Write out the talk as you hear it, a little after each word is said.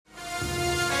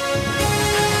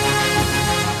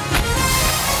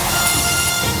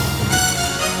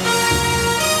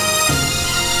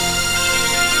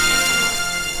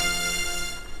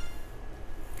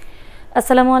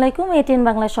আসসালামু আলাইকুম। ATN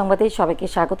বাংলা সংবাদে সবাইকে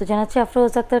স্বাগত জানাচ্ছি।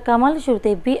 আফরোজা, আক্তার, কামাল। শুরুতে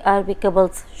বিআরবি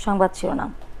কেবলস সংবাদ শিরোনাম।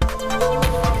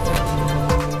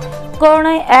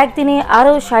 করোনায় একদিনে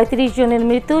আরও ৩৭ জনের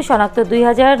মৃত্যু, শনাক্ত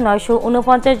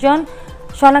 ২,৯৪৯ জন,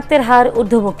 শনাক্তের হার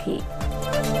ঊর্ধ্বমুখী।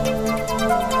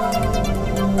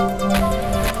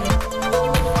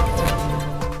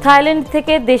 থাইল্যান্ড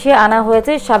থেকে দেশে আনা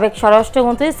হয়েছে সাবেক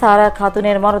স্বরাষ্ট্রমন্ত্রী সারা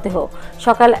খাতুনের মরদেহ,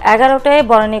 সকাল ১১টায়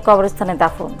বনানী কবরস্থানে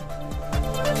দাফন।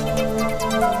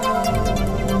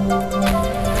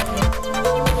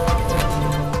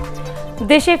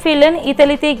 দেশে ফিরলেন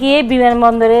ইতালিতে গিয়ে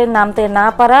বিমানবন্দরে নামতে না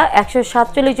পারা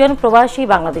 ১৪৭ জন প্রবাসী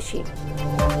বাংলাদেশি।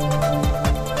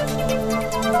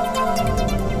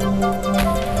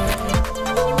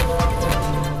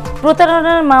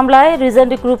 প্রতারণার মামলায়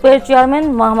রিজেন্ট গ্রুপের চেয়ারম্যান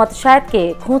মোহাম্মদ শাহেদকে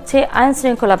খুঁজছে আইন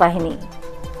শৃঙ্খলা বাহিনী।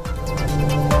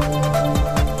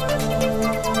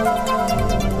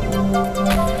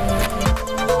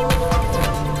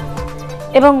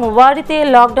 এবং ওয়ারিতে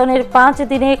লকডাউনের ৫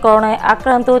 দিনে করোনায়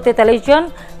আক্রান্ত ৪৩ জন,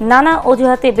 নানা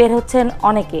অজুহাতে বের হচ্ছেন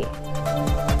অনেকে।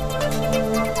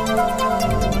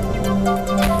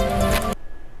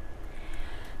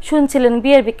 শুনছিলেন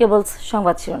বিআরবি কেবলস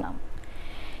সংবাদ শিরোনাম।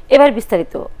 এবার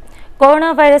বিস্তারিত। করোনা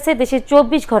ভাইরাসে দেশে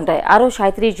 ২৪ ঘন্টায় আরও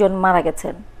 ৩৭ জন মারা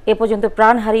গেছেন। এ পর্যন্ত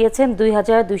প্রাণ হারিয়েছেন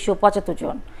 ২,২৭৫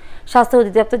 জন। স্বাস্থ্য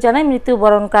অধিদপ্তর জানায়,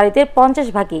 মৃত্যুবরণকারীদের ৫০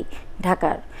 ভাগই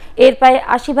ঢাকার, এর প্রায়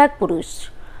 ৮০ ভাগ পুরুষ।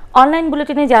 অনলাইন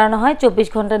বুলেটিনে জানানো হয়, ২৪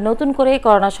 ঘন্টায় নতুন করে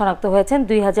করোনা শনাক্ত হয়েছেন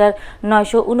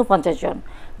 ২,৯৪৯ জন।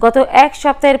 গত এক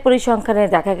সপ্তাহের পরিসংখ্যানে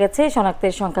দেখা গেছে,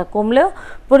 শনাক্তের সংখ্যা কমলেও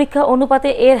পরীক্ষা অনুপাতে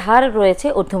এর হার রয়েছে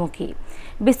ঊর্ধ্বমুখী।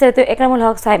 বিস্তারিত একরামুল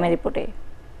হক সাইমের রিপোর্টে।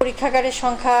 পরীক্ষাগারের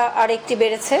সংখ্যা আরেকটি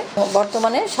বেড়েছে।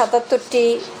 বর্তমানে ৭৭টি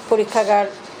পরীক্ষাগার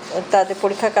তাদের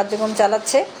পরীক্ষা কার্যক্রম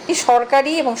চালাচ্ছে।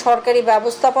 সরকারি এবং সরকারি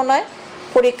ব্যবস্থাপনায়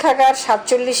পরীক্ষাগার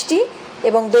 ৪৭টি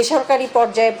এবং বেসরকারি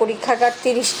পর্যায়ে পরীক্ষাগার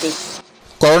 ৩০টি।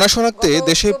 করোনা শনাক্তে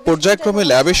দেশে পর্যায়ক্রমে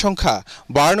ল্যাবের সংখ্যা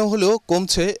বাড়ানো হলেও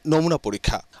কমছে নমুনা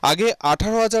পরীক্ষা। আগে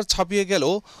 ১৮,০০০ ছাপিয়ে গেল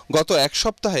গত এক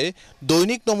সপ্তাহে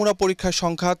দৈনিক নমুনা পরীক্ষার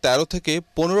সংখ্যা ১৩ থেকে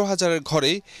 ১৫,০০০-এর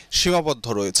ঘরেই সীমাবদ্ধ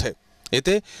রয়েছে।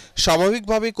 এতে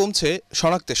স্বাভাবিকভাবেই কমছে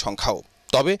শনাক্তের সংখ্যাও।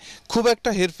 তবে খুব একটা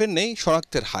হেরফের নেই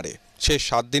শনাক্তের হারে। শেষ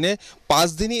 ৭ দিনে ৫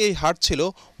 দিনই এই হার ছিল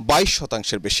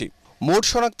 ২২% বেশি। মোট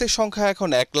শনাক্তের সংখ্যা এখন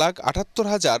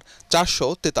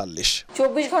 ১,৭৮,৪৪৩।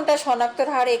 ২৪ ঘন্টা শনাক্তের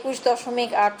হার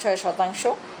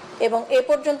 ২১.৮৬% এবং এ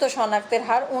পর্যন্ত শনাক্তের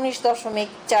হার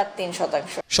 ১৯.৪৩%।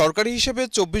 সরকারি হিসেবে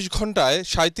 ২৪ ঘন্টায়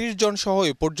 ৩৭ জন সহ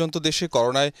এ পর্যন্ত দেশে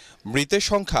করোনায় মৃতের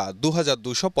সংখ্যা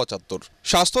 ২,২৭৫।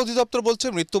 স্বাস্থ্য অধিদপ্তর বলছে,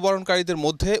 মৃত্যুবরণকারীদের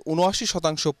মধ্যে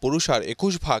 ৭৯% পুরুষ আর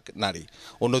 ২১ ভাগ নারী।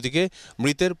 অন্যদিকে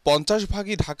মৃতের ৫০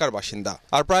 ভাগই ঢাকার বাসিন্দা,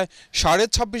 আর প্রায়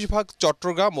 ২৬.৫ ভাগ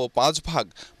চট্টগ্রাম ও ৫ ভাগ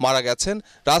মারা গেছেন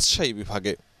রাজশাহী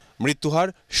বিভাগে। মৃত্যুহার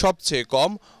সবচেয়ে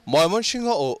কম ময়মনসিংহ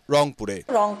ও রংপুরে।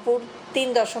 রংপুর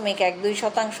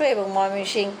 ৩.১২% এবং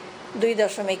ময়মনসিংহ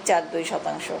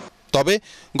 ২.৪২%। তবে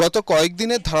গত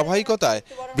কয়েকদিনের ধারাবাহিকতায়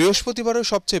বৃহস্পতিবারও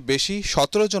সবচেয়ে বেশি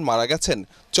 ১৭ জন মারা গেছেন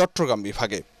চট্টগ্রাম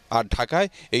বিভাগে, আর ঢাকায়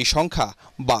এই সংখ্যা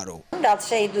 ১২।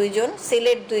 রাজশাহী ২ জন,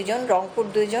 সিলেট ২ জন, রংপুর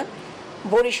 ২ জন,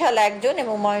 বরিশাল ১ জন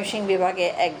এবং ময়মনসিংহ বিভাগে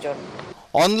 ১ জন।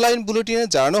 অনলাইন বুলেটিনে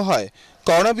জানানো হয়,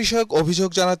 করোনা বিষয়ক অভিযোগ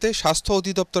জানাতে স্বাস্থ্য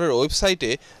অধিদপ্তরের ওয়েবসাইটে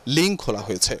লিঙ্ক খোলা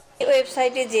হয়েছে। এই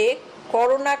ওয়েবসাইটে যে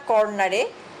করোনা কর্নারে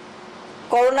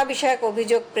করোনা বিষয়ক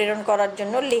অভিযোগ প্রেরণ করার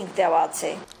জন্য লিঙ্ক দেওয়া আছে।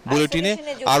 বুলেটিনে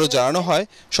আরও জানানো হয়,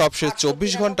 সবশেষ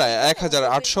 ২৪ ঘন্টায়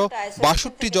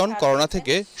 ১,৮৬২ জন করোনা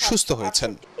থেকে সুস্থ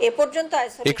হয়েছেন। এ পর্যন্ত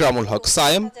একরামুল হক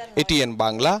সায়েম, ATN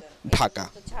বাংলা, ঢাকা।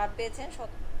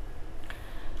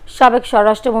 সাবেক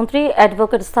স্বরাষ্ট্রমন্ত্রী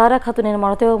অ্যাডভোকেট সারা খাতুনের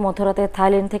মরদেহ মধ্যরাতে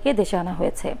থাইল্যান্ড থেকে দেশে আনা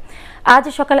হয়েছে। আজ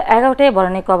সকাল ১১টায়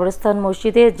বনানী কবরস্থান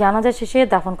মসজিদে জানাজা শেষে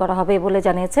দাফন করা হবে বলে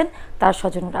জানিয়েছেন তার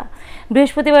স্বজনরা।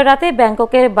 বৃহস্পতিবার রাতে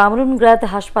ব্যাংককের বামরুনগ্রাদ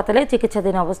হাসপাতালে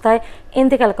চিকিৎসাধীন অবস্থায়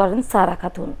ইন্তেকাল করেন সারা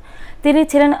খাতুন। তিনি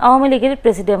ছিলেন আওয়ামী লীগের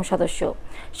প্রেসিডিয়াম সদস্য।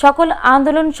 সকল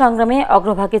আন্দোলন সংগ্রামে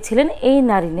অগ্রভাগে ছিলেন এই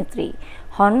নারী নেত্রী।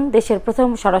 হন দেশের প্রথম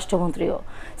স্বরাষ্ট্রমন্ত্রীও।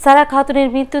 সারা খাতুনের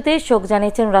মৃত্যুতে শোক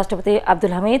জানিয়েছেন রাষ্ট্রপতি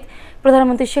আব্দুল হামিদ,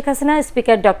 প্রধানমন্ত্রী শেখ হাসিনা,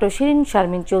 স্পিকার ডক্টর শিরিন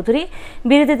শারমিন চৌধুরী,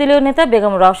 বিরোধী দলীয় নেতা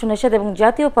বেগম রওশন এরশাদ এবং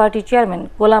জাতীয় পার্টির চেয়ারম্যান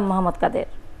গোলাম মোহাম্মদ কাদের।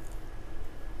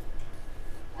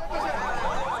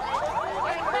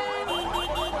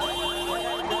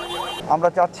 আমরা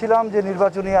চাচ্ছিলাম যে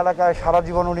নির্বাচনী এলাকায় সারা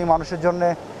জীবন উনি মানুষের জন্য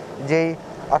যেই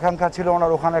আকাঙ্ক্ষা ছিল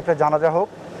ওনার ওখানে একটা জানাজা হোক,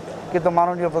 কিন্তু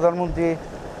মাননীয় প্রধানমন্ত্রী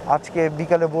আজকে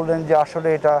বিকালে বললেন যে আসলে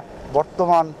এটা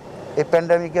বর্তমান এই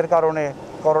প্যান্ডেমিকের কারণে,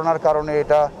 করোনার কারণে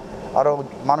এটা আরও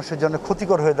মানুষের জন্য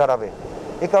ক্ষতিকর হয়ে দাঁড়াবে।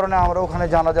 এই কারণে আমরা ওখানে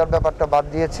জানাজার ব্যাপারটা বাদ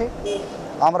দিয়েছি।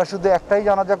 আমরা শুধু একটাই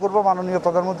জানাজা করব মাননীয়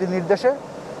প্রধানমন্ত্রীর নির্দেশে,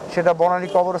 সেটা বনানী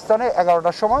কবরস্থানে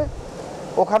 11টার সময়।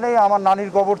 ওখানেই আমার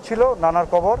নানির কবর ছিল, নানার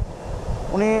কবর।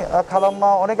 উনি খালাম্মা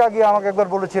অনেক আগে আমাকে একবার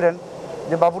বলেছিলেন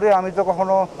যে বাবুরে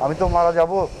আমি তো মারা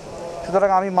যাব, সুতরাং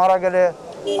আমি মারা গেলে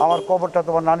আমার কবরটা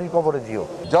তোমার নানির কবরে দিও।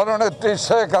 জননেত্রী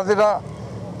শেখ হাসিনা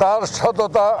তার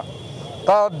সততা,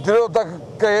 তার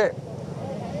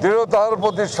দৃঢ়তার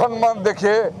প্রতি সম্মান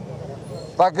দেখিয়ে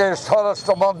তাকে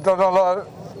স্বরাষ্ট্র মন্ত্রণালয়ের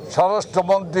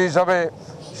স্বরাষ্ট্রমন্ত্রী হিসাবে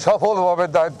সফলভাবে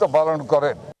দায়িত্ব পালন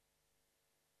করেন।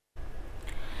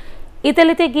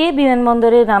 ইতালিতে গিয়ে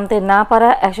বিমানবন্দরে নামতে না পারা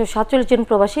 147 জন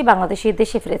প্রবাসী বাংলাদেশি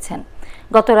দেশে ফিরেছেন।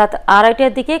 গত রাত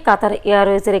 2:30টার দিকে কাতার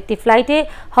এয়ারওয়েজের একটি ফ্লাইটে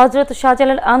হজরত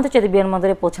শাহজালাল আন্তর্জাতিক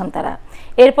বিমানবন্দরে পৌঁছান তারা।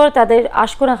 এরপর তাদের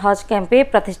আশকোনা হজ ক্যাম্পে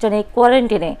প্রাতিষ্ঠানিক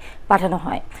কোয়ারেন্টাইনে পাঠানো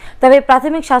হয়। তবে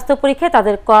প্রাথমিক স্বাস্থ্য পরীক্ষায়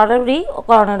তাদের কারোরই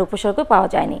করোনার উপসর্গ পাওয়া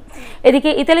যায়নি। এদিকে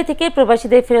ইতালি থেকে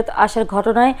প্রবাসীদের ফেরত আসার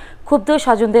ঘটনায় ক্ষুব্ধ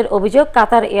স্বজনদের অভিযোগ,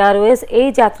 কাতার এয়ারওয়েজ এই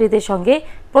যাত্রীদের সঙ্গে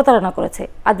প্রতারণা করেছে।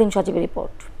 আদিন সজীবের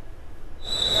রিপোর্ট।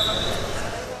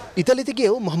 ইতালিতে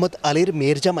গিয়েও মোহাম্মদ আলীর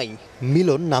মেয়ের জামাই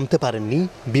মিলন নামতে পারেননি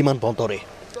বিমানবন্দরে।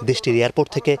 দেশটির এয়ারপোর্ট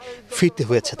থেকে ফিরতে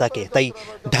হয়েছে তাকে। তাই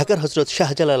ঢাকার হজরত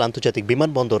শাহজালাল আন্তর্জাতিক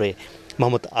বিমানবন্দরে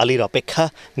মোহাম্মদ আলীর অপেক্ষা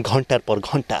ঘন্টার পর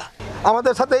ঘন্টা।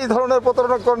 আমাদের সাথে এই ধরনের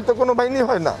প্রতারণা করতে কোনো বাহিনী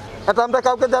হয় না। এটা আমরা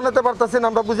কাউকে জানাতে পারতেছি না,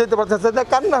 আমরা বুঝাইতে পারতেছি না।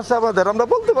 কান্না আসে আমাদের, আমরা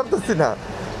বলতে পারতেছি না।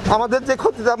 আমাদের যে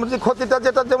ক্ষতিটা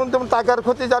যেটা যেমন টাকার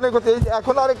ক্ষতি, জানে ক্ষতি,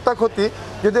 এখন আরেকটা ক্ষতি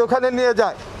যদি ওখানে নিয়ে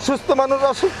যায়, সুস্থ মানুষ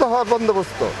অসুস্থ হওয়ার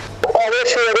বন্দোবস্ত।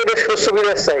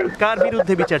 কার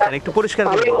বিরুদ্ধে বিচার চান একটু পরিষ্কার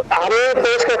করুন।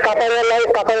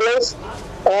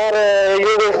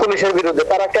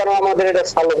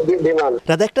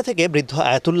 রাত 1টা থেকে বৃদ্ধ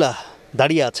আয়াতুল্লাহ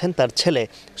দাঁড়িয়ে আছেন তার ছেলে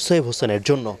সোয়েব হোসেনের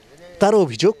জন্য। তার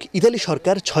অভিযোগ, ইতালি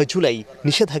সরকার 6 জুলাই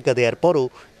নিষেধাজ্ঞা দেওয়ার পরও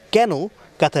কেন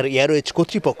কাতার এয়ারওয়েজ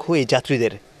কর্তৃপক্ষ এই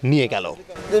যাত্রীদের নিয়ে গেল।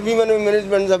 বিমানের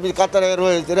ম্যানেজমেন্ট যাবে কাতার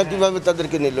এয়ারওয়েজ, এরা কিভাবে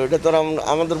তাদেরকে নিল, এটা তো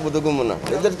আমাদের বোধগম্য না।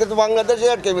 এদেরকে তো বাংলাদেশে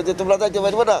আটকাবে যে তোমরা যাইতে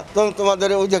পারবে না, তোমাদের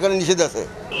ওই যেখানে নিষেধ আছে।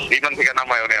 বিমান থেকে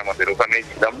নামায় উনি আমাদের ওখানেই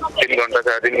ছিলাম 3 ঘন্টা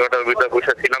 3.5 ঘন্টার ভিতরে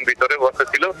বসে ছিলাম, ভিতরে বসা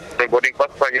ছিল। বোর্ডিং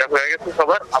পাস ফাইনা হয়ে গেছে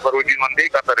সবার, আবার ওই বিমান দিয়ে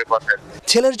কাতারে পাঠায়।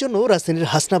 ছেলের জন্য রাজধানীর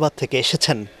হাসনাবাদ থেকে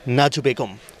এসেছেন নাজু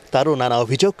বেগম। তারও নানা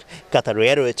অভিযোগ কাতার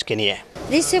এয়ারওয়েজকে নিয়ে।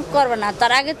 রিসিভ করবে না,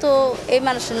 তার আগে তো এই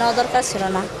মানুষের নেওয়া দরকার ছিল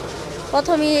না।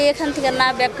 প্রথমে এখান থেকে না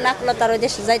ব্যাক না করলে তার ওই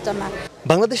দেশে যাইতো না।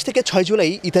 বাংলাদেশ থেকে 6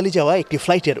 জুলাই ইতালি যাওয়া একটি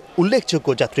ফ্লাইটের উল্লেখযোগ্য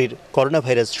যাত্রীর করোনা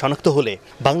ভাইরাস শনাক্ত হলে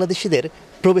বাংলাদেশিদের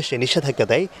প্রবেশে নিষেধাজ্ঞা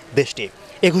দেয় দেশটি।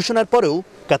 এ ঘোষণার পরেও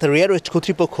কাতার এয়ারওয়েজ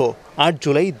কর্তৃপক্ষ 8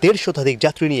 জুলাই 150 শতাধিক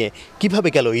যাত্রী নিয়ে কিভাবে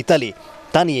গেল ইতালি,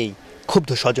 তা নিয়েই ক্ষুব্ধ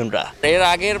স্বজনরা। এর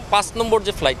আগের 5 নম্বর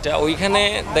যে ফ্লাইটটা, ওইখানে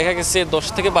দেখা গেছে 10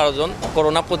 থেকে 12 জন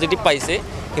করোনা পজিটিভ পাইছে,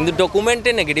 কিন্তু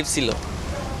ডকুমেন্টে নেগেটিভ ছিল।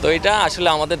 তো এটা আসলে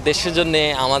আমাদের দেশের জন্য,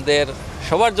 আমাদের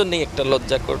সবার জন্যই একটা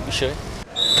লজ্জাকর বিষয়।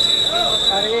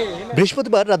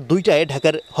 বৃহস্পতিবার রাত 2টায়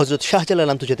ঢাকার হজরত শাহজালাল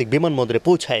আন্তর্জাতিক বিমানবন্দরে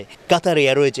পৌঁছায় কাতার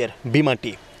এয়ারওয়েজের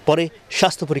বিমানটি। পরে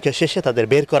স্বাস্থ্য পরীক্ষা শেষে তাদের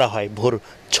বের করা হয় ভোর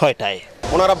 6টায়।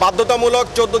 ওনারা বাধ্যতামূলক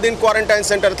 14 দিন কোয়ারেন্টাইন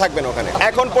সেন্টারে থাকবেন ওখানে।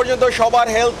 এখন পর্যন্ত সবার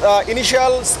হেলথ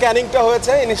ইনিশিয়াল স্ক্যানিংটা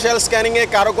হয়েছে, ইনিশিয়াল স্ক্যানিংয়ে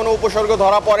কারো কোনো উপসর্গ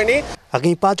ধরা পড়েনি।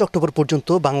 আগামী 5 অক্টোবর পর্যন্ত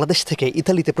বাংলাদেশ থেকে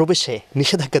ইতালিতে প্রবেশে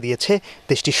নিষেধাজ্ঞা দিয়েছে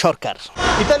দেশটির সরকার।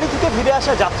 ইতালি থেকে ফিরে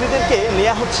আসা যাত্রীদেরকে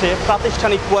নেওয়া হচ্ছে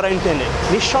প্রাতিষ্ঠানিক কোয়ারেন্টাইনে।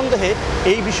 নিঃসন্দেহে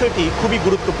এই বিষয়টি খুবই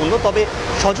গুরুত্বপূর্ণ। তবে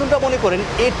স্বজনরা মনে করেন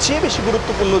এর চেয়ে বেশি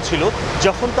গুরুত্বপূর্ণ ছিল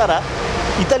যখন তারা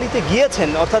ইতালিতে গিয়েছেন,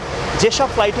 অর্থাৎ যেসব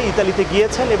ফ্লাইটে ইতালিতে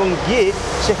গিয়েছেন এবং গিয়ে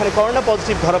সেখানে করোনা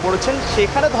পজিটিভ ধরা পড়েছেন,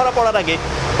 সেখানে ধরা পড়ার আগে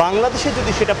বাংলাদেশে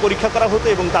যদি সেটা পরীক্ষা করা হতো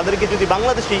এবং তাদেরকে যদি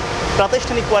বাংলাদেশেই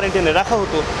প্রাতিষ্ঠানিক কোয়ারেন্টাইনে রাখা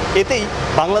হতো, এতেই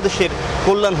বাংলাদেশের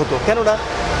কল্যাণ হতো। কেননা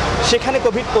সেখানে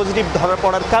কোভিড পজিটিভ ধরা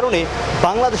পড়ার কারণে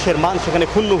বাংলাদেশের মান সেখানে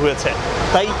ক্ষুণ্ণ হয়েছে।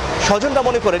 তাই স্বজনরা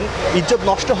মনে করেন ইজ্জত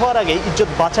নষ্ট হওয়ার আগে ইজ্জত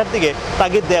বাঁচার দিকে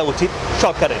তাগিদ দেওয়া উচিত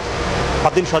সরকারের।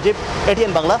 আদিন সজীব,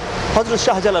 ATN বাংলা, হজরত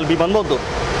শাহজালাল বিমানবন্দর,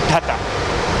 ঢাকা।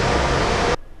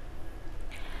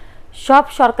 সব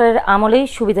সরকারের আমলেই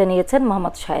সুবিধা নিয়েছেন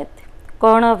মোহাম্মদ শাহেদ।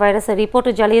 করোনা ভাইরাসের রিপোর্ট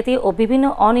জালিয়াতি ও বিভিন্ন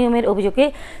অনিয়মের অভিযোগে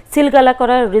সিলগালা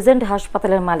করার রিজেন্ট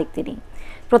হাসপাতালের মালিক তিনি।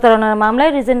 প্রতারণার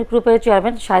মামলায় রিজেন্ট গ্রুপের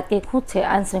চেয়ারম্যান শাহেদকে খুঁজছে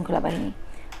আইনশৃঙ্খলা বাহিনী।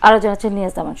 আরও জানাচ্ছেন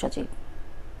নিয়াজদামান সচিব।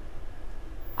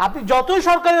 আপনি যতই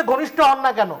সরকারের ঘনিষ্ঠ হন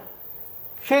না কেন,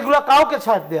 সেগুলো কাউকে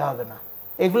ছাড় দেওয়া হবে না,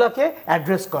 এগুলাকে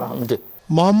অ্যাড্রেস করা হবে।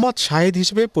 মোহাম্মদ শাহেদ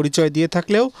হিসেবে পরিচয় দিয়ে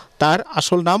থাকলেও তার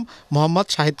আসল নাম মোহাম্মদ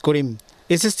শাহেদ করিম।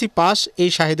 এসএসসি পাস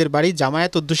এই শাহেদের বাড়ি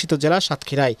জামায়াত অধ্যুষিত জেলা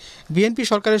সাতক্ষীরায়। বিএনপি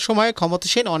সরকারের সময়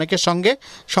ক্ষমতাসীন অনেকের সঙ্গে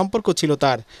সম্পর্ক ছিল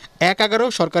তার। 1/11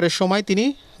 সরকারের সময় তিনি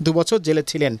 2 বছর জেলে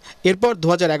ছিলেন। এরপর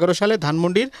 2011 সালে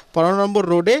ধানমন্ডির 15 নম্বর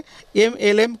রোডে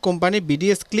MLM কোম্পানি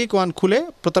BDS ক্লিক 1 খুলে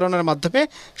প্রতারণার মাধ্যমে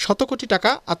শত কোটি টাকা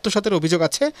আত্মসাতের অভিযোগ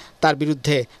আছে তার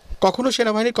বিরুদ্ধে। কখনো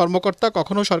সেনাবাহিনীর কর্মকর্তা,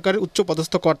 কখনো সরকারের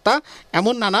উচ্চপদস্থ কর্তা,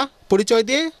 এমন নানা পরিচয়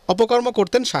দিয়ে অপকর্ম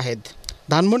করতেন শাহেদ।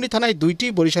 ধানমন্ডি থানায় 2টি,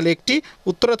 বরিশালে 1টি,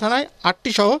 উত্তরা থানায়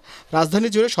 8টি সহ রাজধানী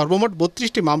জুড়ে সর্বমোট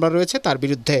 32টি মামলা রয়েছে তার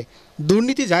বিরুদ্ধে।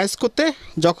 দুর্নীতি জায়েজ করতে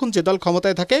যখন যে দল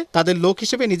ক্ষমতায় থাকে তাদের লোক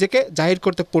হিসেবে নিজেকে জাহির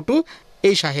করতে পটু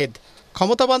এই শাহেদ।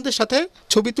 ক্ষমতাবানদের সাথে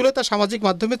ছবি তুলে তা সামাজিক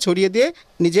মাধ্যমে ছড়িয়ে দিয়ে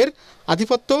নিজের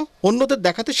আধিপত্য অন্যদের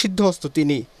দেখাতে সিদ্ধহস্ত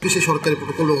তিনি। সরকারি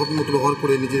প্রোটোকল ব্যবহার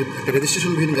করে নিজের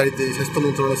রেজিস্ট্রেশনবিহীন গাড়িতে স্বাস্থ্য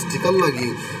মন্ত্রণালয়ের স্টিকার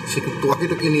লাগিয়ে সে কিন্তু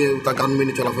ওয়াকিটকি নিয়ে তার গান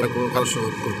মেনে চলাফেরা করে কারোর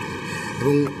সঙ্গে করত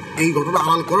এবং এই ঘটনা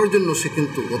আড়াল করার জন্য সে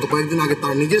কিন্তু গত কয়েকদিন আগে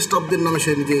তার নিজের স্টাফদের নামে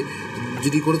সে নিজে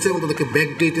জিডি করেছে এবং তাদেরকে ব্যাক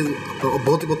ডেটে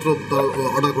অব্যাহতিপত্র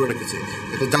অর্ডার করে রেখেছে।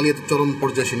 একটা জালিয়াতির চরম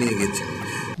পর্যায়ে সে নিয়ে গিয়েছে।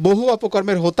 বহু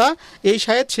অপকর্মের হোতা এই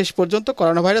শাহেদ শেষ পর্যন্ত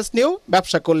করোনা ভাইরাস নিয়েও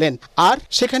ব্যবসা করলেন, আর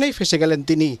সেখানেই ফেসে গেলেন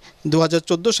তিনি।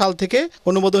 2014 সাল থেকে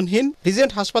অনুমোদনহীন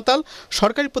রিজেন্ট হাসপাতাল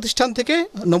সরকারি প্রতিষ্ঠান থেকে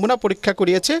নমুনা পরীক্ষা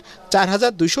করিয়েছে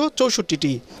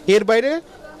 4264টি। এর বাইরে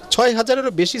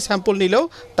 6000-এরও বেশি স্যাম্পল নিলেও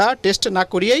তা টেস্ট না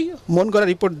করিয়েই মন গড়া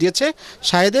রিপোর্ট দিয়েছে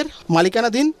শাহেদের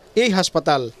মালিকানাধীন এই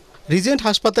হাসপাতাল। রিজেন্ট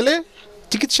হাসপাতালে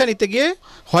চিকিৎসা নিতে গিয়ে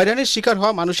হয়রানির শিকার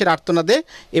হওয়া মানুষের আর্তনাদে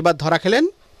এবার ধরা খেলেন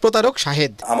প্রতারক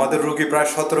শাহেদ। আমাদের রোগী প্রায়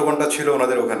 17 ঘন্টা ছিল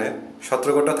ওনাদের ওখানে।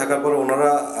 17 ঘন্টা থাকার পর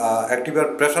ওনারা একটিবার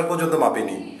প্রেশার পর্যন্ত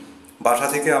মাপেনি। বাসা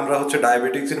থেকে আমরা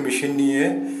ডায়াবেটিক্সের মেশিন নিয়ে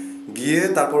গিয়ে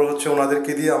তারপর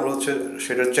ওনাদেরকে দিয়ে আমরা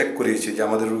সেটা চেক করিয়েছি যে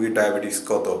আমাদের রোগীর ডায়াবেটিক্স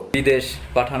কত। বিদেশ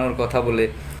পাঠানোর কথা বলে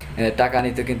টাকা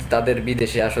নিত, কিন্তু তাদের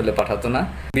বিদেশে আসলে পাঠাতো না।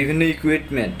 বিভিন্ন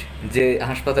ইকুইপমেন্ট, যে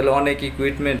হাসপাতালে অনেক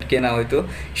ইকুইপমেন্ট কেনা হইতো,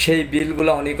 সেই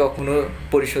বিলগুলো উনি কখনো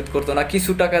পরিশোধ করতো না।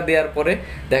 কিছু টাকা দেওয়ার পরে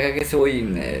দেখা গেছে ওই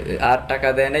আর টাকা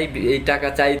দেয় নাই, এই টাকা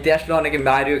চাইতে আসলে অনেকে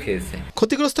মারিও খেয়েছে।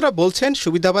 ক্ষতিগ্রস্তরা বলছেন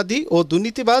সুবিধাবাদী ও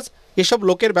দুর্নীতিবাজ এসব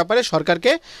লোকের ব্যাপারে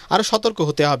সরকারকে আরো সতর্ক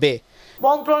হতে হবে।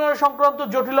 মন্ত্রণালয় সংক্রান্ত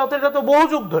জটিলতা এটা তো বহু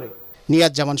যুগ ধরে।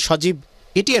 নিয়াজ জামান সজীব,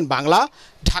 ATN বাংলা,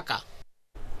 ঢাকা।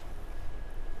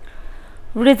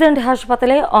 রিজেন্ট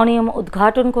হাসপাতালে অনিয়ম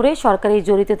উদ্ঘাটন করে সরকারি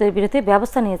জড়িতদের বিরুদ্ধে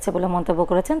ব্যবস্থা নিয়েছে বলে মন্তব্য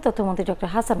করেছেন তথ্যমন্ত্রী ডক্টর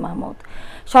হাসান মাহমুদ।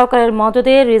 সরকারের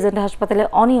মদদে রিজেন্ট হাসপাতালে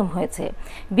অনিয়ম হয়েছে,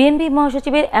 বিএনপি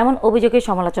মহাসচিবের এমন অভিযোগের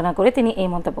সমালোচনা করে তিনি এই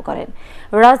মন্তব্য করেন।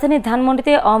 রাজধানীর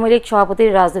ধানমন্ডিতে আওয়ামী লীগ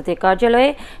সভাপতির রাজনৈতিক কার্যালয়ে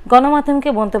গণমাধ্যমকে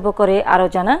মন্তব্য করে আরও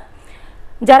জানান,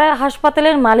 যারা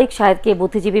হাসপাতালের মালিক শাহেদকে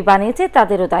বুদ্ধিজীবী বানিয়েছে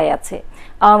তাদেরও দায় আছে।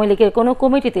 আওয়ামী লীগের কোনো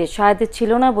কমিটিতে শাহেদ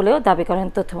ছিল না বলেও দাবি করেন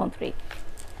তথ্যমন্ত্রী।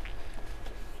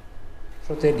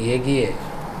 নিয়ে গিয়ে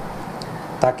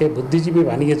তাকে বুদ্ধিজীবী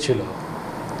বানিয়েছিল,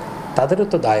 তাদেরও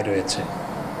তো দায় রয়েছে।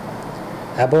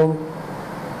 এবং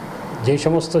যে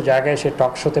সমস্ত জায়গায় সে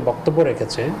টক শোতে বক্তব্য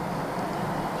রেখেছে,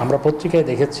 আমরা পত্রিকায়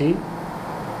দেখেছি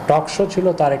টক শো ছিল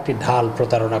তার একটি ঢাল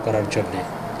প্রতারণা করার জন্যে।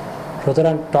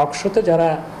 সুতরাং টক শোতে যারা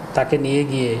তাকে নিয়ে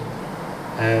গিয়ে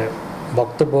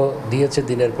বক্তব্য দিয়েছে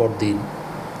দিনের পর দিন,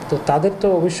 তো তাদের তো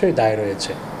অবশ্যই দায়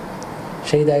রয়েছে,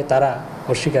 সেই দায় তারা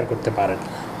অস্বীকার করতে পারেন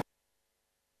না।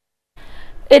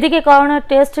 এদিকে করোনা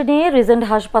টেস্ট নিয়ে রিজেন্ট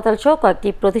হাসপাতাল সহ কয়েকটি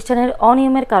প্রতিষ্ঠানের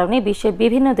অনিয়মের কারণে বিশ্বের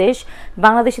বিভিন্ন দেশ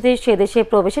বাংলাদেশিদের সে দেশে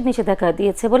প্রবেশের নিষেধাজ্ঞা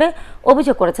দিয়েছে বলে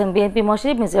অভিযোগ করেছেন বিএনপি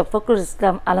মহাসচিব মির্জা ফখরুল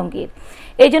ইসলাম আলমগীর।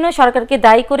 এই জন্য সরকারকে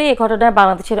দায়ী করে এ ঘটনায়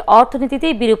বাংলাদেশের অর্থনীতিতে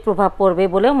বিরূপ প্রভাব পড়বে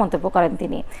বলেও মন্তব্য করেন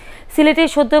তিনি। সিলেটের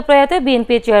সদ্য প্রয়াত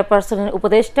বিএনপি চেয়ারপারসনের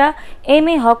উপদেষ্টা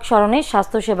এম.এ. হক স্মরণে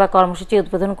স্বাস্থ্যসেবা কর্মসূচি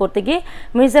উদ্বোধন করতে গিয়ে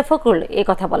মির্জা ফখরুল এ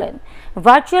কথা বলেন।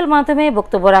 ভার্চুয়াল মাধ্যমে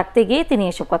বক্তব্য রাখতে গিয়ে তিনি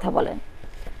এসব কথা বলেন।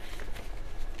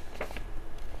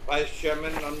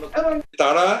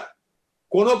 তারা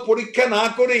কোনো পরীক্ষা না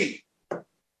করেই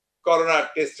করোনা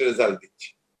টেস্ট রেজাল্ট দিচ্ছে,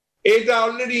 এটা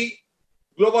অলরেডি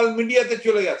গ্লোবাল মিডিয়াতে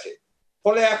চলে গেছে।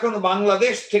 ফলে এখন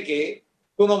বাংলাদেশ থেকে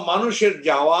কোনো মানুষের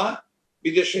যাওয়া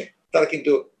বিদেশে তারা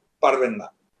কিন্তু পারবেন না,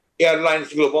 এয়ারলাইন্স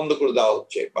গুলো বন্ধ করে দেওয়া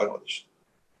হচ্ছে বাংলাদেশে।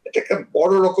 এটা একটা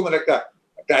বড় রকমের একটা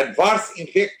অ্যাডভার্স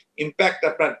ইম্প্যাক্ট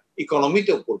আপনার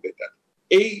ইকোনমিতেও পড়বে।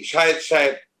 এই শাহেদ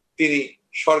সাহেব তিনি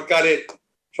সরকারের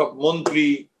সব মন্ত্রী,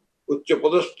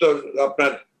 উচ্চপদস্থ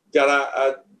আপনার যারা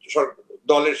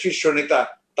দলের শীর্ষ নেতা,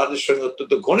 তাদের সঙ্গে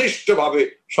অত্যন্ত ঘনিষ্ঠভাবে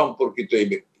সম্পর্কিত এই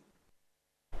ব্যক্তি।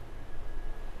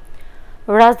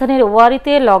 রাজধানীর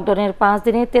ওয়ারিতে লকডাউনের 5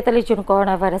 দিনে 43 জন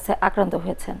করোনা ভাইরাসে আক্রান্ত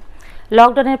হয়েছেন।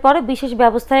 লকডাউনের পরে বিশেষ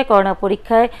ব্যবস্থায় করোনা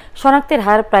পরীক্ষায় শনাক্তের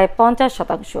হার প্রায়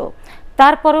 50%।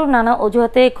 তারপরেও নানা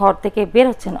অজুহাতে ঘর থেকে বের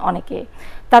হচ্ছেন অনেকে।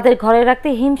 তাদের ঘরে রাখতে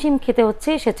হিমশিম খেতে হচ্ছে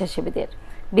স্বেচ্ছাসেবীদের।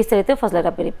 বিস্তারিত ফজলা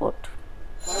রাব্বির রিপোর্ট।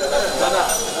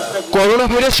 করোনা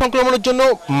ভাইরাস সংক্রমণের জন্য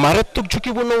মারাত্মক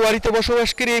ঝুঁকিপূর্ণ ওয়ারিতে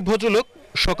বসবাসকারী এই ভদ্রলোক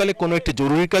সকালে কোনো একটি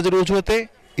জরুরি কাজের অজুহাতে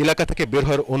এলাকা থেকে বের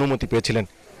হওয়ার অনুমতি পেয়েছিলেন।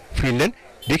 ফিরলেন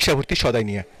রিক্সা ভর্তি সদাই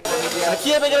নিয়ে।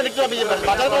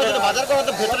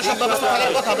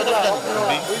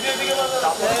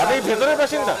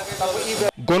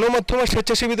 গণমাধ্যম আর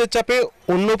স্বেচ্ছাসেবীদের চাপে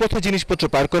অন্য পথে জিনিসপত্র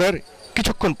পার করার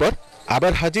কিছুক্ষণ পর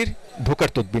আবার হাজির ঢোকার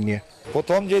তদবির নিয়ে।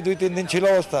 প্রথম যে 2-3 দিন ছিল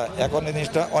অবস্থা, এখন এই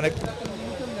জিনিসটা অনেক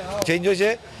চেঞ্জ হয়েছে।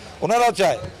 ওনারাও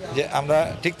চায় যে আমরা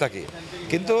ঠিক থাকি,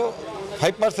 কিন্তু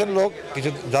 5% লোক কিছু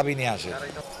দাবি নিয়ে আসে।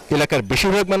 এলাকার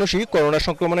বেশিরভাগ মানুষই করোনা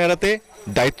সংক্রমণ এড়াতে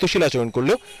দায়িত্বশীল আচরণ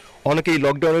করলেও অনেকেই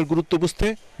লকডাউনের গুরুত্ব বুঝতে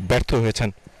ব্যর্থ হয়েছেন।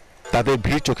 তাদের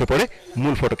ভিড় চোখে পড়ে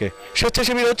মূল ফটকে।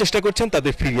 স্বেচ্ছাসেবীরাও চেষ্টা করছেন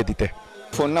তাদের ফিরিয়ে দিতে।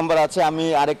 ফোন নাম্বার আছে, আমি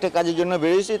আরেকটা কাজের জন্য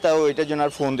বেরিয়েছি, তাও ওইটার জন্য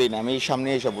আর ফোন দিই না। আমি সামনে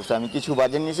এসে বসে, আমি কিছু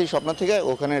বাজার নিয়েছি স্বপ্ন থেকে,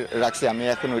 ওখানে রাখছি। আমি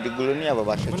এখন ওইগুলো নিয়ে আবার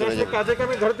বাসায় চলে যাবো। কাজে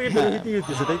কামে ঘর থেকে বের হতে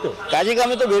হইতেছে, তাই তো? কাজে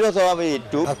কামে তো বের হতে হবে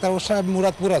একটু। ডাক্তার সাহেব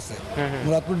মুরাদপুর আছে,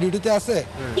 মুরাদপুর ডিউটিতে আছে,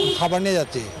 খাবার নিয়ে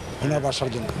যাচ্ছি ওনার বাসার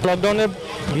জন্য। লকডাউনের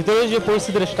ভিতরে যে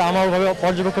পরিস্থিতি সেটা আমার ভাবে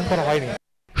পর্যবেক্ষণ করা হয়নি।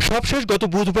 সবশেষ গত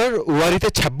বুধবার ওয়ারিতে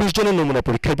 26 জনের নমুনা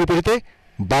পরীক্ষার বিপরীতে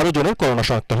 12 জনের করোনা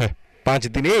শনাক্ত হয়। 5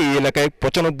 দিনে এই এলাকায়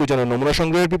 95 জনের নমুনা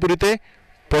সংগ্রহের বিপরীতে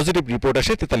পজিটিভ রিপোর্ট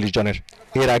আসে 43 জনের।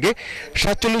 এর আগে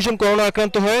 47 জন করোনা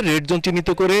আক্রান্ত হয়ে রেড জোন চিহ্নিত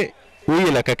করে ওই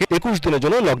এলাকাকে 21 দিনের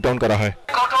জন্য লকডাউন করা হয়।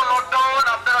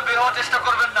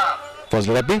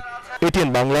 ফজলুর রাব্বি, ATN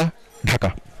বাংলা,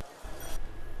 ঢাকা।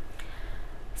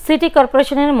 সিটি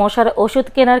কর্পোরেশনের মশার ওষুধ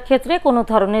কেনার ক্ষেত্রে কোনো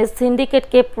ধরনের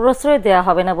সিন্ডিকেটকে প্রশ্রয় দেওয়া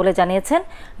হবে না বলে জানিয়েছেন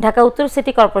ঢাকা উত্তর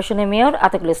সিটি কর্পোরেশনের মেয়র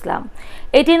আতিকুল ইসলাম।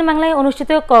 ATN বাংলায়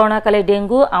অনুষ্ঠিত করোনাকালে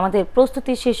ডেঙ্গু আমাদের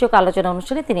প্রস্তুতি শীর্ষক আলোচনা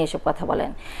অনুষ্ঠানে তিনি এসব কথা বলেন।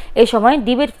 এই সময়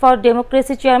debate for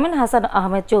democracy chairman Hasan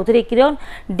Ahmed Chowdhury Kiran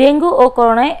dengue ও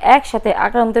করোনায় একসাথে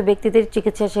আক্রান্ত ব্যক্তিদের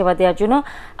চিকিৎসা সেবা দেওয়ার জন্য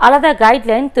আলাদা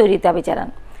গাইডলাইন তৈরির দাবি জানান।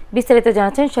 বিস্তারিত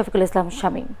জানাচ্ছেন শফিকুল ইসলাম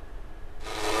শামীম।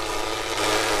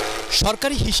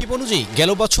 সরকারি হিসেব অনুযায়ী গেল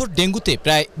বছর ডেঙ্গুতে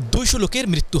প্রায় 200 লোকের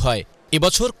মৃত্যু হয়।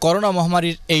 এবছর করোনা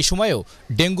মহামারীর এই সময়েও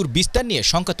ডেঙ্গুর বিস্তার নিয়ে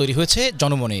শঙ্কা তৈরি হয়েছে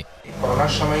জনমনে।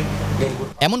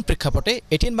 এমন প্রেক্ষাপটে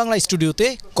ATN বাংলা স্টুডিওতে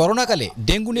করোনাকালে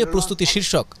ডেঙ্গু নিয়ে প্রস্তুতি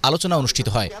শীর্ষক আলোচনা অনুষ্ঠিত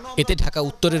হয়। এতে ঢাকা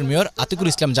উত্তরের মেয়র আতিকুল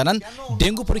ইসলাম জানান,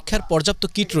 ডেঙ্গু পরীক্ষার পর্যাপ্ত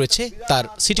কিট রয়েছে তার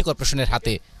সিটি কর্পোরেশনের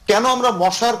হাতে। কেন আমরা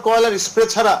মশার কয়েলের স্প্রে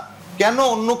ছাড়া কেন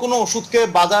অন্য কোনো ওষুধকে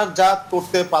বাজারজাত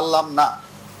করতে পারলাম না?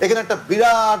 এখানে একটা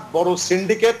বিরাট বড়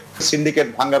সিন্ডিকেট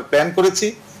ভাঙার প্ল্যান করেছি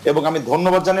এবং আমি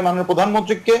ধন্যবাদ জানাই মাননীয়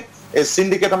প্রধানমন্ত্রীকে। এই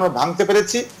সিন্ডিকেট আমরা ভাঙতে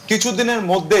পেরেছি। কিছুদিনের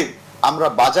মধ্যেই আমরা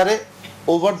বাজারে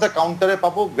ওভার দ্য কাউন্টারে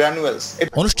পাবো গ্র্যানুয়েলস।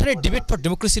 অনুষ্ঠানে debate for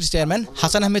ডেমোক্রেসির chairman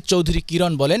Hasan Ahmed Chowdhury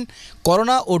কিরণ বলেন,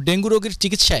 করোনা ও ডেঙ্গু রোগীর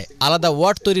চিকিৎসায় আলাদা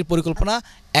ওয়ার্ড তৈরির পরিকল্পনা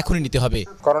এখনই নিতে হবে।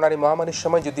 করোনার মহামারীর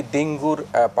সময় যদি ডেঙ্গুর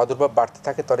প্রাদুর্ভাব বাড়তে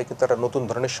থাকে তাহলে কিন্তু একটা নতুন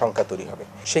ধরনের সংখ্যা তৈরি হবে।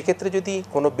 সেক্ষেত্রে যদি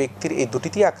কোনো ব্যক্তির এই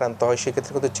দুটিতেই আক্রান্ত হয়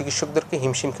সেক্ষেত্রে কিন্তু চিকিৎসকদেরকে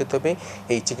হিমশিম খেতে হবে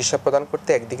এই চিকিৎসা প্রদান করতে,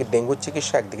 একদিকে ডেঙ্গুর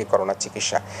চিকিৎসা, একদিকে করোনার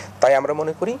চিকিৎসা। তাই আমরা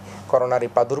মনে করি করোনার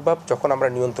এই প্রাদুর্ভাব যখন আমরা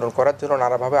নিয়ন্ত্রণ করার জন্য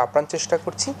নানাভাবে আপ্রাণ চেষ্টা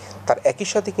করছি, তার একই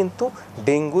সাথে কিন্তু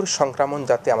ডেঙ্গুর সংক্রমণ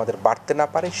যাতে আমাদের বাড়তে না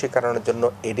পারে সে কারণের জন্য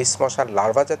এডিস মশার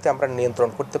লার্ভা যাতে আমরা নিয়ন্ত্রণ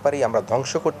করতে পারি, আমরা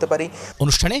ধ্বংস করতে পারি।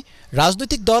 অনুষ্ঠানে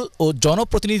রাজনৈতিক দল ও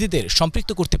জনপ্রতিনিধিদের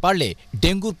সম্পৃক্ত করতে পারলে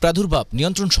ডেঙ্গুর প্রাদুর্ভাব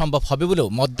নিয়ন্ত্রণ সম্ভব হবে বলেও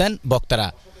মত দেন বক্তারা।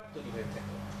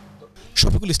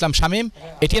 শফিকুল ইসলাম শামীম,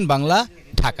 ATN বাংলা,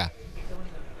 ঢাকা।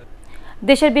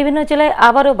 দেশের বিভিন্ন জেলায়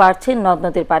আবারও বাড়ছে নদ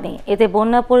নদীর পানি। এতে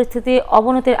বন্যা পরিস্থিতি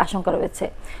অবনতির আশঙ্কা রয়েছে।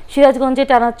 সিরাজগঞ্জে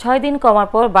টানা 6 দিন কমার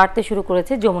পর বাড়তে শুরু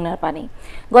করেছে যমুনার পানি।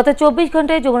 গত 24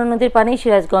 ঘন্টায় যমুনা নদীর পানি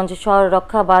সিরাজগঞ্জ শহর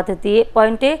রক্ষা বাঁধ দিয়ে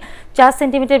পয়েন্টে 4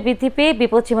 সেন্টিমিটার বৃদ্ধি পেয়ে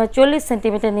বিপদসীমার 40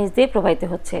 সেন্টিমিটার নিচ দিয়ে প্রবাহিত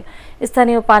হচ্ছে।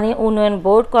 স্থানীয় পানি উন্নয়ন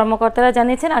বোর্ড কর্মকর্তারা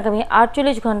জানিয়েছেন, আগামী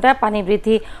 48 ঘন্টা পানি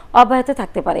বৃদ্ধি অব্যাহত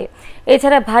থাকতে পারে।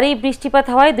 এছাড়া ভারী বৃষ্টিপাত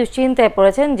হওয়ায় দুশ্চিন্তায়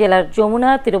পড়েছেন জেলার যমুনা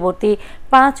তীরবর্তী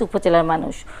 5 উপজেলার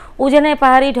মানুষ। উজানে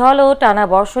পাহাড়ি ঢল ও টানা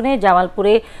বর্ষণে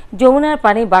জামালপুরে যমুনার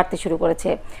পানি বাড়তে শুরু করেছে।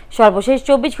 সর্বশেষ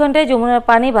 24 ঘন্টায় যমুনার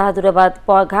পানি বাহাদুরাবাদ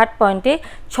ঘাট পয়েন্টে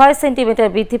 6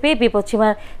 সেন্টিমিটার বৃদ্ধি পেয়ে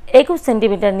বিপদসীমার 21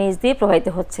 সেন্টিমিটার নিচ দিয়ে প্রবাহিত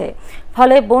হচ্ছে।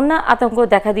 ফলে বন্যা আতঙ্ক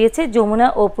দেখা দিয়েছে যমুনা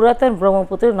ও পুরাতন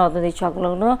ব্রহ্মপুত্র নদ নদী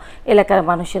সংলগ্ন এলাকার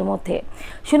মানুষের মধ্যে।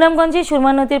 সুনামগঞ্জে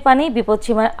সুরমা নদীর পানি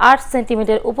বিপদসীমার 8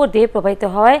 সেন্টিমিটার উপর দিয়ে প্রবাহিত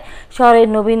হওয়ায় শহরের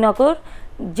নবীনগর,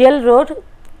 জেল রোড,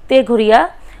 তেঘরিয়া,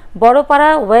 বড়পাড়া,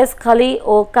 ওয়েস্টখালী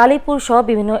ও কালীপুর সহ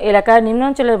বিভিন্ন এলাকার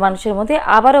নিম্নাঞ্চলের মানুষের মধ্যে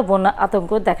আবারও বন্যা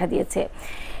আতঙ্ক দেখা দিয়েছে।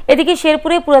 এদিকে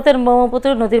শেরপুরে পুরাতন ব্রহ্মপুত্র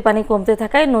নদীর পানি কমতে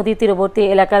থাকায় নদী তীরবর্তী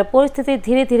এলাকার পরিস্থিতি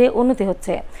ধীরে ধীরে উন্নতি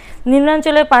হচ্ছে।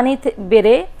 নিম্নাঞ্চলের পানি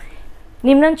বেড়ে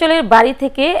নিম্নাঞ্চলের বাড়ি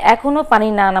থেকে এখনও পানি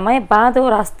না নামায় বাঁধ ও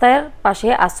রাস্তার পাশে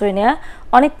আশ্রয় নেওয়া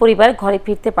অনেক পরিবার ঘরে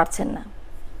ফিরতে পারছেন না।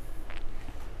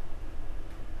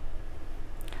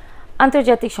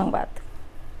 আন্তর্জাতিক সংবাদ।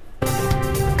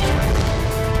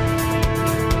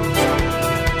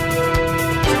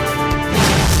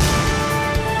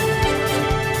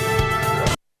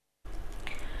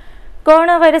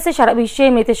 করোনা ভাইরাসে সারা বিশ্বে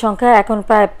মৃতের সংখ্যা এখন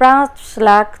প্রায়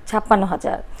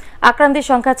 5,56,000। আক্রান্তের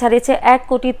সংখ্যা ছাড়িয়েছে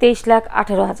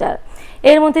 1,23,18,000।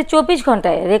 এর মধ্যে 24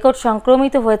 ঘন্টায় রেকর্ড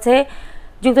সংক্রমিত হয়েছে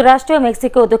যুক্তরাষ্ট্র,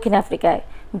 মেক্সিকো ও দক্ষিণ আফ্রিকায়।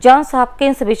 জনস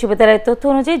হপকিন্স বিশ্ববিদ্যালয়ের তথ্য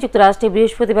অনুযায়ী যুক্তরাষ্ট্রে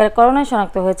বৃহস্পতিবার করোনা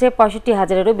শনাক্ত হয়েছে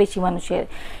 65,000-এরও বেশি মানুষের।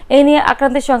 এই নিয়ে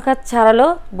আক্রান্তের সংখ্যা ছাড়ালো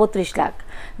 32 লাখ।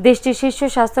 দেশটির শীর্ষ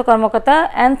স্বাস্থ্য কর্মকর্তা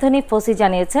অ্যান্থনি ফসি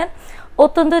জানিয়েছেন,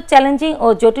 অত্যন্ত চ্যালেঞ্জিং ও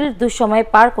জটিল দুঃসময়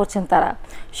পার করছেন তারা।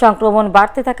 সংক্রমণ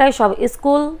বাড়তে থাকায় সব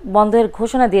স্কুল বন্ধের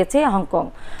ঘোষণা দিয়েছে হংকং।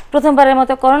 প্রথমবারের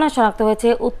মতো করোনা শনাক্ত হয়েছে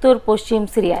উত্তর পশ্চিম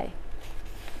সিরিয়ায়।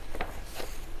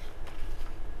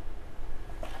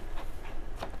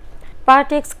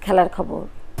 পার্টেক্স খেলার খবর।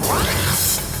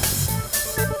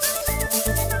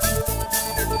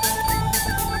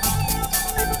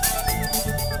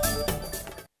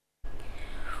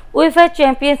 উয়েফা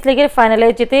চ্যাম্পিয়ন্স লিগের ফাইনালে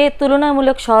যেতে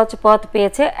তুলনামূলক সহজ পথ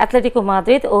পেয়েছে অ্যাটলেটিকো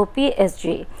মাদ্রিদ ও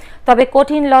পিএসজি। তবে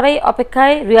কঠিন লড়াই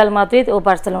অপেক্ষায় রিয়াল মাদ্রিদ ও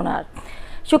বার্সেলোনার।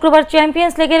 শুক্রবার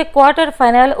চ্যাম্পিয়ন্স লিগের কোয়ার্টার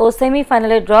ফাইনাল ও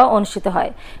সেমিফাইনালের ড্র অনুষ্ঠিত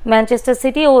হয়। ম্যানচেস্টার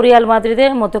সিটি ও রিয়াল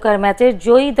মাদ্রিদের মধ্যকার ম্যাচের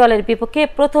জয়ী দলের বিপক্ষে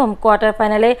প্রথম কোয়ার্টার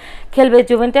ফাইনালে খেলবে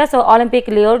জুভেন্টাস ও অলিম্পিক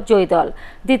লিওর জয়ী দল।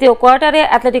 দ্বিতীয় কোয়ার্টারে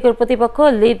অ্যাটলেটিকোর প্রতিপক্ষ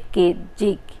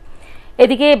লিপজিগ।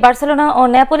 এদিকে বার্সেলোনা ও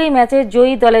নেপোলি ম্যাচের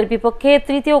জয়ী দলের বিপক্ষে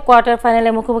তৃতীয় কোয়ার্টার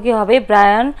ফাইনালে মুখোমুখি হবে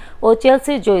ব্রায়ান ও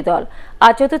চেলসির জয়ী দল।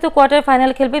 আর চতুর্থ কোয়ার্টার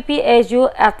ফাইনাল খেলবে পিএসজি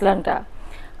অ্যাটলান্টা।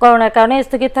 করোনার কারণে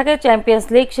স্থগিত থাকে চ্যাম্পিয়ন্স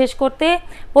লিগ শেষ করতে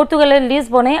পর্তুগালের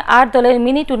লিসবনে 8 দলের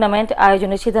মিনি টুর্নামেন্ট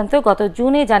আয়োজনের সিদ্ধান্ত গত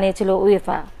জুনে জানিয়েছিল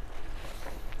উয়েফা।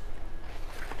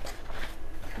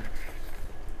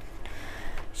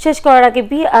 শেষ করার আগে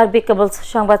বিআরবি কেবলস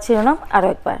সংবাদ শিরোনাম আরও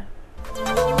একবার।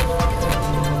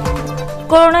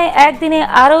 করোনায় একদিনে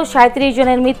আরও 37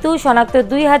 জনের মৃত্যু, শনাক্ত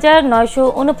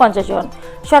 2949 জন,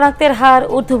 শনাক্তের হার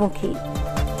ঊর্ধ্বমুখী।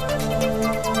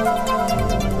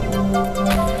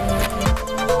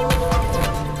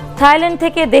 থাইল্যান্ড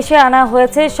থেকে দেশে আনা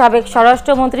হয়েছে সাবেক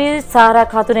স্বরাষ্ট্রমন্ত্রী সাহারা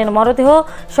খাতুনের মরদেহ,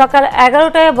 সকাল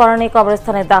 11টায় বনানী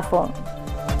কবরস্থানে দাফন।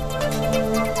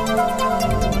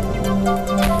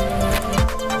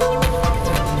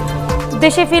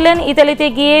 দেশে ফিরলেন ইতালিতে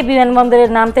গিয়ে বিমানবন্দরে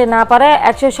নামতে না পারায়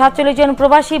 147 জন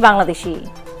প্রবাসী বাংলাদেশি।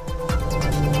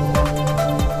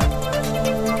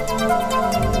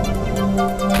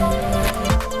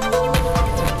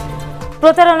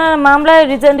 প্রতারণার মামলায়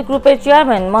রিজেন্ট গ্রুপের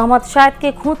চেয়ারম্যান মোহাম্মদ শাহেদকে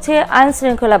খুঁজছে আইন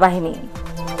শৃঙ্খলা বাহিনী।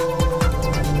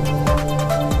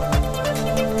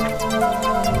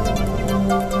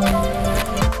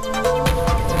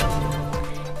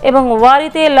 এবং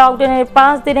ওয়ারিতে লকডাউনের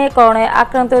 5 দিনে করোনায়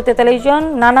আক্রান্ত 43 জন,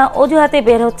 নানা অজুহাতে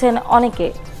বের হচ্ছেন অনেকে।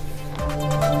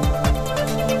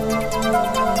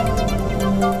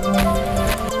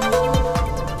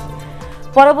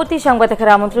 পরবর্তী সংবাদ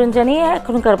দেখার আমন্ত্রণ জানিয়ে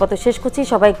এখনকার মতো শেষ করছি।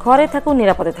 সবাই ঘরে থাকুন,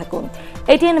 নিরাপদে থাকুন।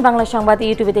 ATN বাংলা সংবাদ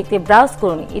ইউটিউবে দেখতে ব্রাউজ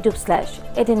করুন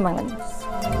youtube/ATN Bangla News।